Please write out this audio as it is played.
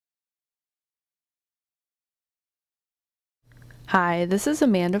Hi, this is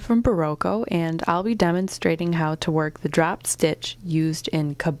Amanda from Berroco, and I'll be demonstrating how to work the dropped stitch used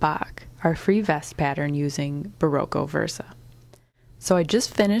in Kabak, our free vest pattern using Berroco Versa. So I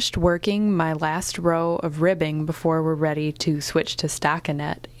just finished working my last row of ribbing before we're ready to switch to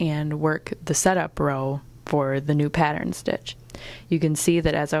stockinette and work the setup row for the new pattern stitch. You can see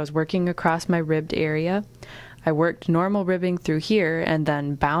that as I was working across my ribbed area, I worked normal ribbing through here and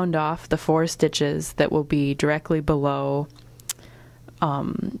then bound off the 4 stitches that will be directly below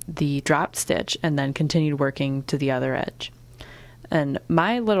the dropped stitch, and then continued working to the other edge. And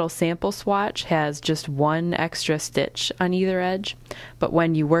my little sample swatch has just 1 extra stitch on either edge, but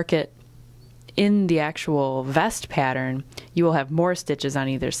when you work it in the actual vest pattern, you will have more stitches on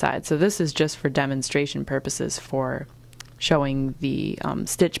either side. So this is just for demonstration purposes for showing the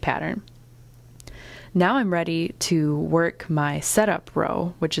stitch pattern. Now I'm ready to work my setup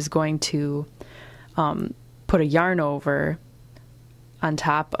row, which is going to put a yarn over on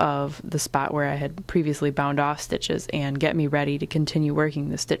top of the spot where I had previously bound off stitches and get me ready to continue working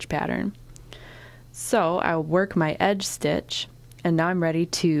the stitch pattern. So I'll work my edge stitch, and now I'm ready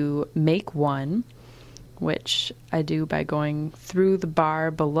to make one, which I do by going through the bar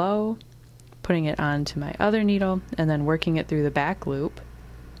below, putting it onto my other needle, and then working it through the back loop,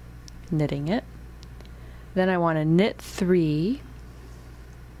 knitting it. Then I want to knit 3,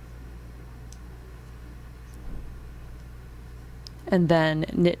 and then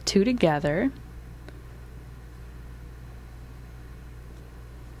knit 2 together,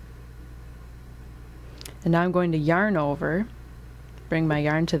 and now I'm going to yarn over, bring my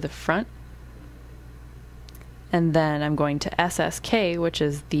yarn to the front, and then I'm going to SSK, which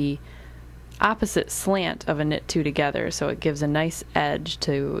is the opposite slant of a knit 2 together, so it gives a nice edge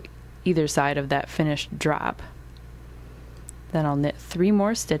to either side of that finished drop. Then I'll knit 3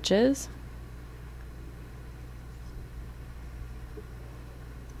 more stitches,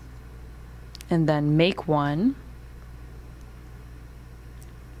 and then make one,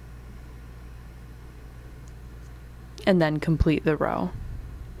 and then complete the row.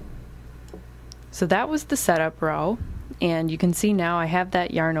 So that was the setup row, and you can see now I have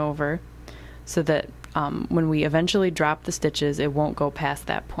that yarn over so that when we eventually drop the stitches, it won't go past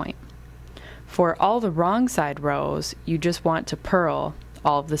that point. For all the wrong side rows, you just want to purl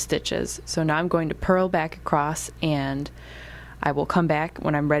all of the stitches. So now I'm going to purl back across, and I will come back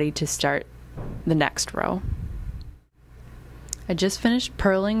when I'm ready to start the next row. I just finished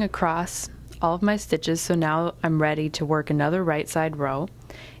purling across all of my stitches, so now I'm ready to work another right side row,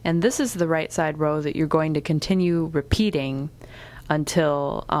 and this is the right side row that you're going to continue repeating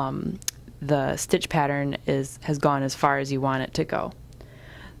until the stitch pattern has gone as far as you want it to go.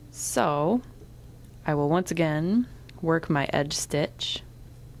 So I will once again work my edge stitch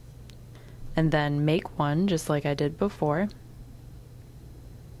and then make one just like I did before.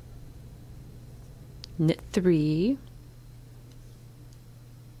 Knit 3,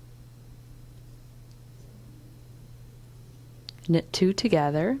 knit 2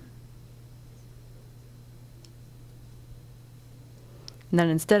 together, and then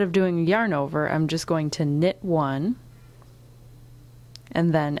instead of doing a yarn over, I'm just going to knit 1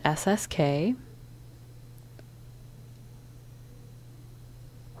 and then SSK,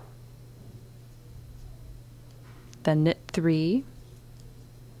 then knit 3,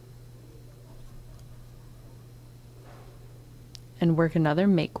 and work another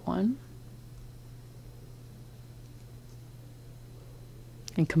make one,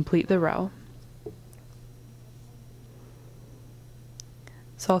 and complete the row.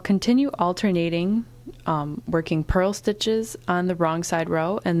 So I'll continue alternating working purl stitches on the wrong side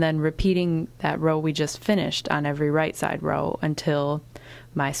row and then repeating that row we just finished on every right side row until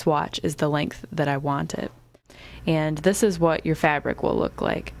my swatch is the length that I want it. And this is what your fabric will look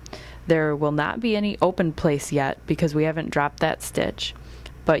like. There will not be any open place yet because we haven't dropped that stitch,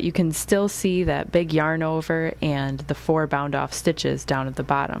 but you can still see that big yarn over and the 4 bound off stitches down at the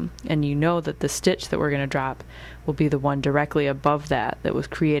bottom, and you know that the stitch that we're going to drop will be the one directly above that was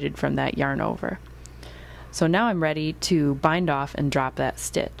created from that yarn over. So now I'm ready to bind off and drop that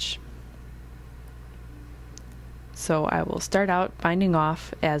stitch. So I will start out binding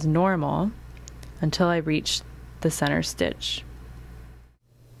off as normal until I reach the center stitch.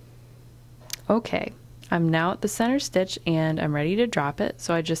 Okay, I'm now at the center stitch and I'm ready to drop it,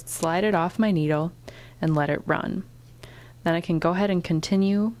 so I just slide it off my needle and let it run. Then I can go ahead and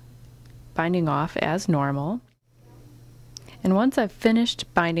continue binding off as normal. And once I've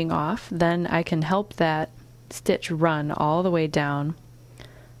finished binding off, then I can help that stitch run all the way down.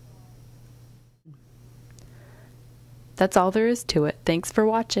 That's all there is to it. Thanks for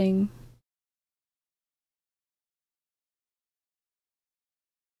watching.